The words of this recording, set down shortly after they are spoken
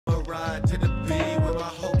a ride to the beat with my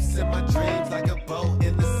hopes and my dreams like a boat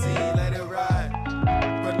in the sea. Let it ride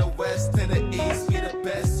from the west to the east. Be the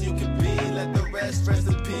best you can be. Let the rest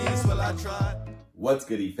in peace while I try. What's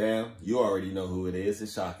goody, fam? You already know who it is.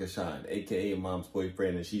 It's ShakaShine, aka Mom's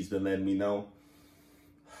boyfriend, and she's been letting me know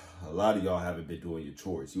a lot of y'all haven't been doing your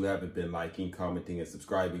chores. You haven't been liking, commenting, and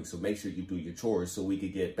subscribing, so make sure you do your chores so we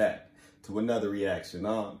can get back to another reaction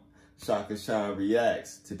on ShakaShine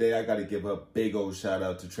Reacts. Today, I got to give a big old shout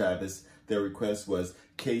out to Travis. Their request was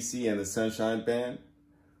KC and the Sunshine Band.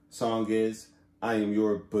 Song is I Am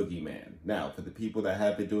Your Boogeyman. Now, for the people that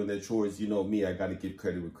have been doing their chores, you know me, I got to give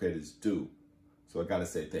credit where credit's due. So I got to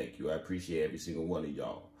say thank you. I appreciate every single one of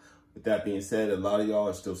y'all. With that being said, a lot of y'all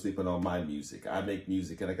are still sleeping on my music. I make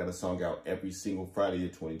music and I got a song out every single Friday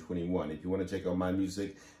of 2021. If you want to check out my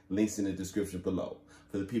music, links in the description below.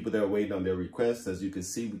 For the people that are waiting on their requests, as you can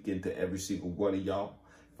see, we get into every single one of y'all.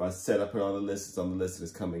 If I set up here on the list, it's on the list and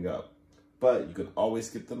it's coming up. But you can always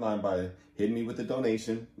skip the line by hitting me with a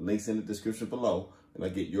donation, links in the description below, and I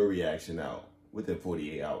get your reaction out within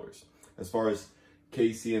 48 hours. As far as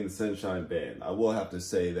KC and the Sunshine Band, I will have to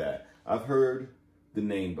say that I've heard the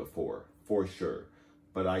name before, for sure,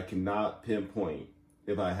 but I cannot pinpoint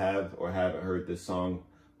if I have or haven't heard this song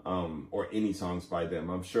or any songs by them.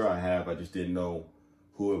 I'm sure I have, I just didn't know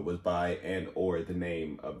who it was by and or the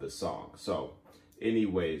name of the song. So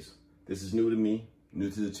anyways, this is new to me, new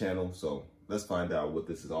to the channel, so let's find out what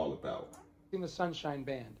this is all about. The Sunshine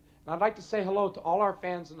Band. And I'd like to say hello to all our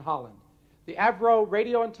fans in Holland. The Avro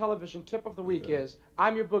radio and television tip of the week is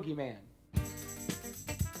I'm Your Boogeyman.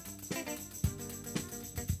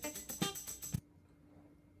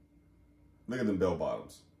 Look at them bell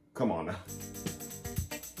bottoms. Come on now.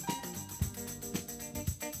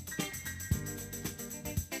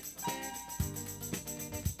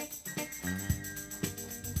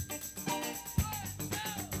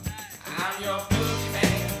 I'm your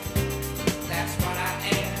boogeyman, that's what I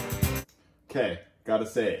am. Okay, gotta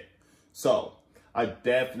say it. So, I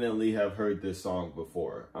definitely have heard this song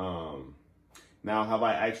before. Now, have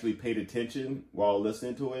I actually paid attention while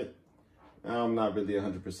listening to it? I'm not really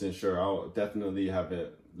 100% sure. I'll definitely haven't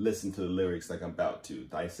listened to the lyrics like I'm about to,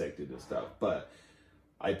 dissect it and stuff. But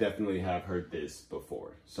I definitely have heard this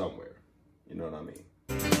before, somewhere. You know what I mean?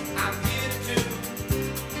 I'm here to do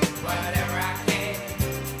whatever I can.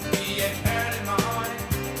 Be it early morning,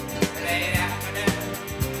 late afternoon,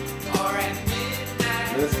 or at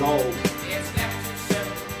midnight. Let's go. It's never too soon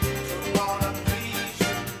to wanna please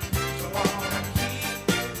you, to wanna keep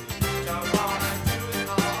you, to wanna do it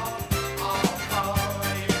all for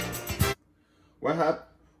you.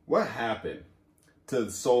 What happened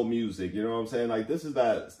to soul music? You know what I'm saying? Like, this is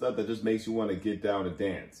that stuff that just makes you want to get down and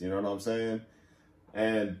dance. You know what I'm saying?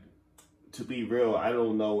 And to be real, I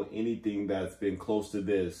don't know anything that's been close to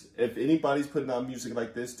this. If anybody's putting out music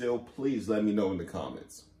like this still, please let me know in the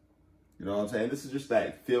comments. You know what I'm saying? This is just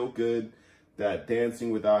that feel good, that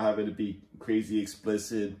dancing without having to be crazy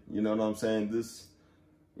explicit. You know what I'm saying? This,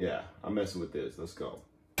 yeah, I'm messing with this. Let's go.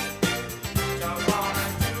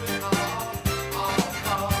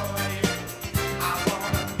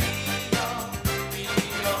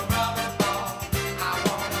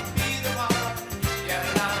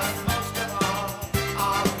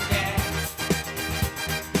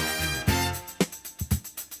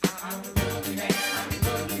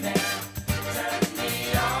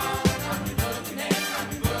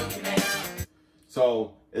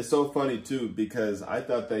 So it's so funny too, because I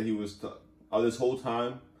thought that he was this whole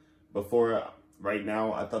time before right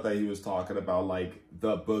now, I thought that he was talking about like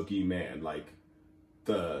the boogeyman, like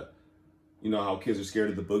the, you know how kids are scared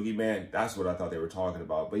of the boogeyman? That's what I thought they were talking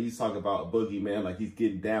about. But he's talking about a boogeyman like he's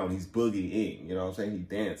getting down, he's boogieing, you know what I'm saying? He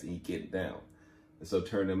dancing, he getting down. And so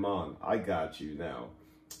turn him on. I got you now.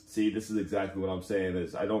 See, this is exactly what I'm saying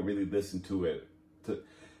is I don't really listen to it.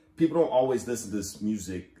 People don't always listen to this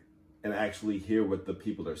music and actually hear what the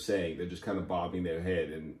people are saying. They're just kind of bobbing their head.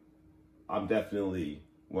 And I'm definitely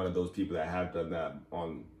one of those people that have done that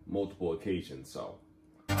on multiple occasions, so.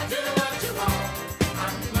 Do what you want.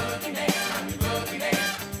 I'm your boogeyman, I'm your boogeyman.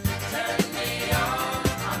 Turn me on.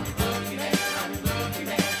 I'm your boogeyman, I'm your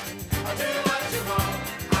boogeyman. I'll do what you want.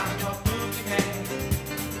 I'm your boogeyman.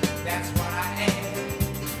 That's what I am.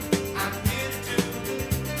 I'm here to do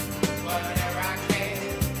whatever I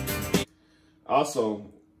can. Also,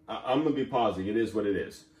 I'm gonna be pausing. It is what it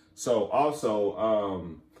is. So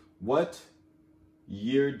also, what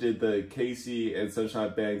year did the KC and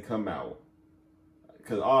Sunshine Band come out?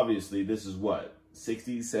 Because obviously this is what,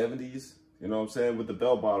 60s, 70s? You know what I'm saying? With the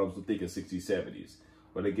bell bottoms, I'm thinking 60s, 70s.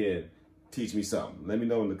 But again, teach me something. Let me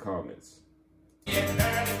know in the comments. Early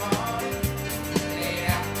morning, late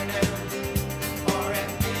afternoon.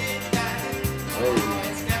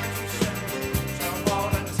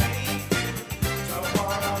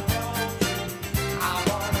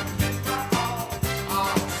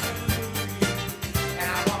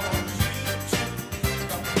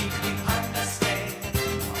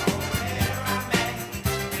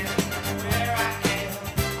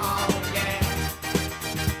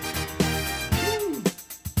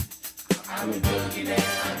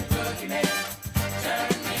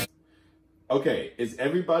 Okay, is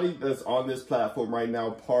everybody that's on this platform right now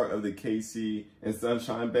part of the KC and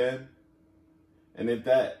Sunshine band? And if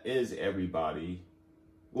that is everybody,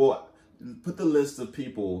 well, put the list of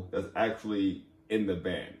people that's actually in the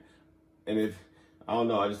band. And if, I don't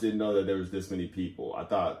know, I just didn't know that there was this many people. I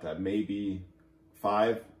thought that maybe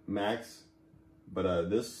 5 max, but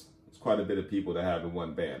this is quite a bit of people that have in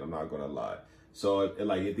one band, I'm not gonna lie. So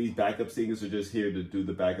if these backup singers are just here to do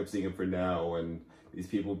the backup singing for now, and these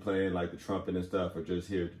people playing like the trumpet and stuff are just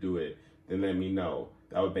here to do it, then let me know.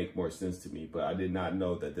 That would make more sense to me. But I did not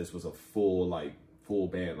know that this was a full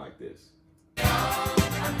band like this.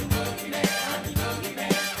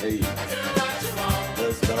 Hey,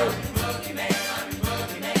 let's go.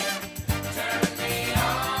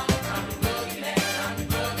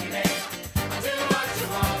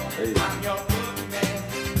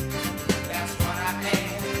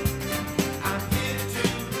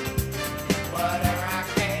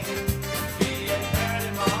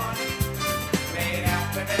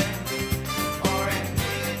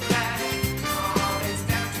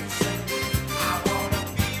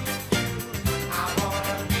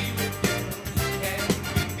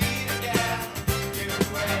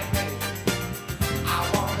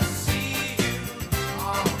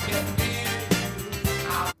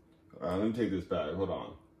 Let me take this back. Hold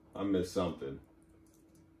on. I missed something.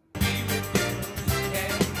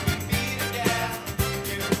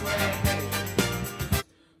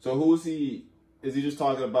 So who's he? Is he just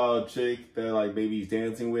talking about a chick that like maybe he's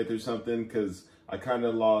dancing with or something? Because I kind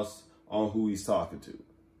of lost on who he's talking to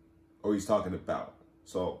or he's talking about.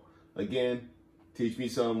 So again, teach me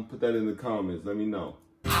something. Put that in the comments. Let me know.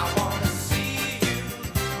 I wanna see you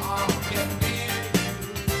all get near.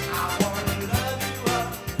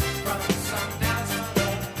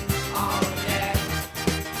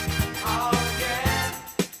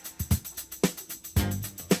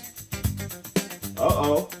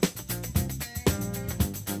 Uh-oh.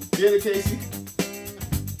 Get it, Casey.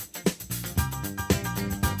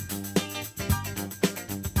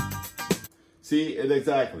 See,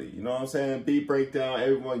 exactly. You know what I'm saying? Beat breakdown,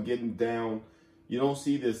 everyone getting down. You don't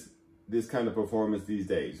see this kind of performance these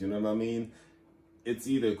days. You know what I mean? It's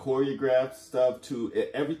either choreographed stuff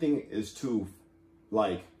everything is too,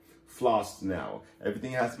 like, flossed now.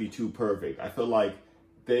 Everything has to be too perfect. I feel like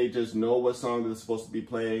they just know what song they're supposed to be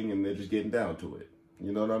playing and they're just getting down to it.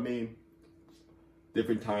 You know what I mean?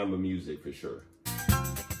 Different time of music for sure.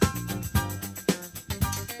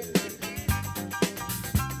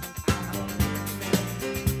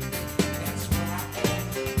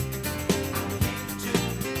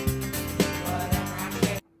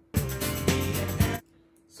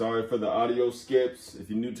 Sorry for the audio skips. If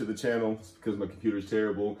you're new to the channel, it's because my computer's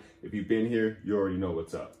terrible. If you've been here, you already know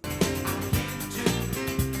what's up.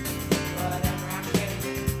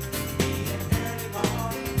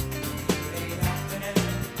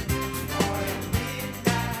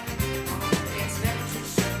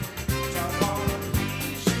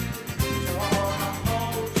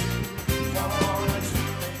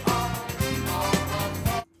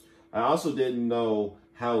 I also didn't know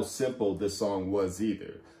how simple this song was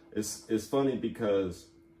either. It's funny because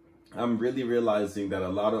I'm really realizing that a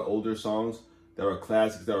lot of older songs that are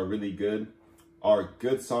classics that are really good are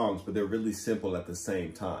good songs, but they're really simple at the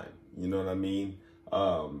same time. You know what I mean?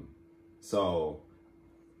 So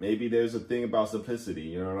maybe there's a thing about simplicity,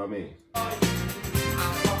 you know what I mean?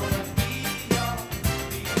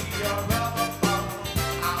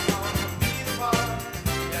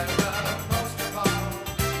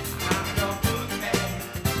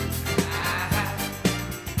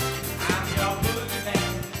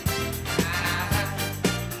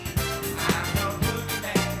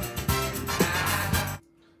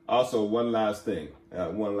 Also, one last thing.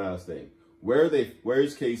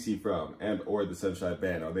 Where's Casey from, and or the Sunshine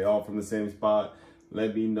Band? Are they all from the same spot?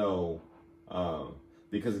 Let me know.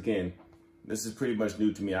 Because again, this is pretty much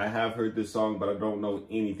new to me. I have heard this song, but I don't know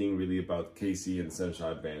anything really about Casey and the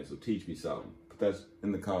Sunshine Band. So teach me something. Put that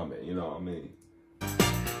in the comment. You know what I mean?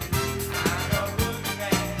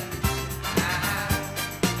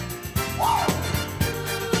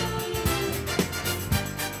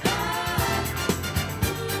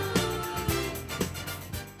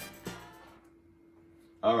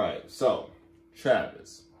 All right, so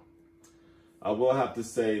Travis, I will have to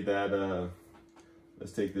say that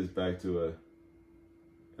let's take this back to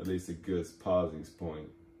at least a good pausing point.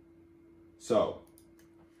 So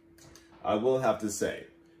I will have to say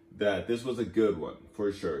that this was a good one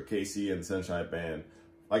for sure. Casey and the Sunshine Band.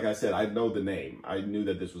 Like I said, I know the name. I knew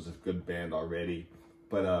that this was a good band already,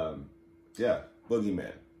 but yeah, Boogie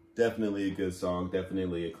Man, definitely a good song,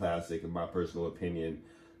 definitely a classic in my personal opinion.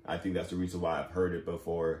 I think that's the reason why I've heard it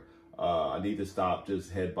before. I need to stop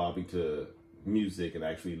just head bobbing to music and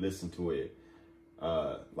actually listen to it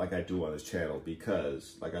like I do on this channel,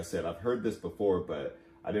 because like I said, I've heard this before, but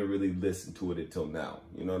I didn't really listen to it until now.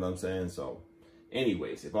 You know what I'm saying? So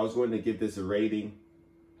anyways, if I was going to give this a rating,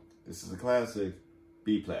 this is a classic,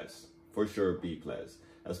 B+. For sure, B+.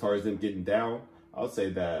 As far as them getting down, I would say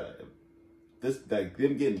that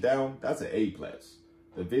them getting down, that's an A+.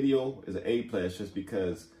 The video is an A+ just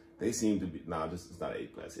because they seem to be, it's not A+,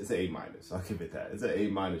 it's an A-. I'll give it that. It's an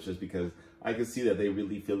A- just because I can see that they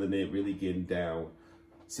really feeling it, really getting down.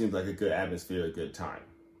 Seems like a good atmosphere, a good time.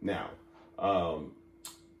 Now,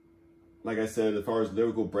 like I said, as far as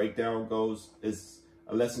lyrical breakdown goes, it's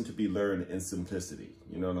a lesson to be learned in simplicity.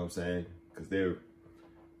 You know what I'm saying? Because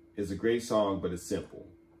it's a great song, but it's simple.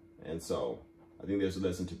 And so I think there's a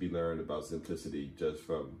lesson to be learned about simplicity just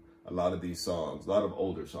from a lot of these songs, a lot of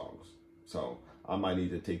older songs. So I might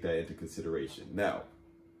need to take that into consideration. Now,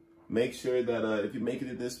 make sure that if you're making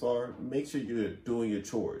it this far, make sure you're doing your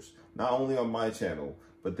chores. Not only on my channel,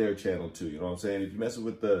 but their channel too. You know what I'm saying? If you're messing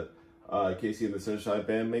with the Casey and the Sunshine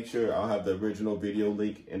Band, make sure I'll have the original video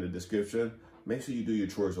link in the description. Make sure you do your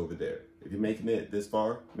chores over there. If you're making it this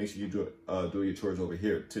far, make sure you do your chores over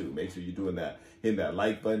here too. Make sure you're doing that. Hitting that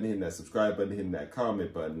like button, hitting that subscribe button, hitting that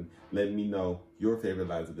comment button. Letting me know your favorite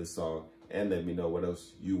lines of this song, and let me know what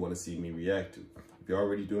else you want to see me react to. If you're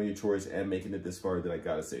already doing your chores and making it this far, then I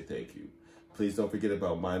gotta say thank you. Please don't forget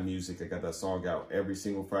about my music. I got that song out every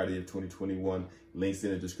single Friday of 2021. Links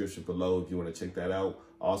in the description below if you want to check that out.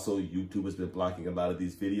 Also, YouTube has been blocking a lot of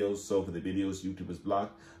these videos. So for the videos YouTube has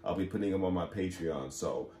blocked, I'll be putting them on my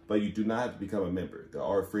Patreon. But you do not have to become a member. There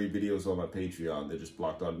are free videos on my Patreon. They're just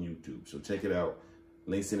blocked on YouTube. So check it out.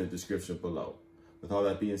 Links in the description below. With all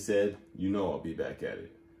that being said, you know I'll be back at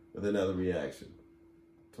it with another reaction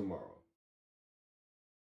tomorrow.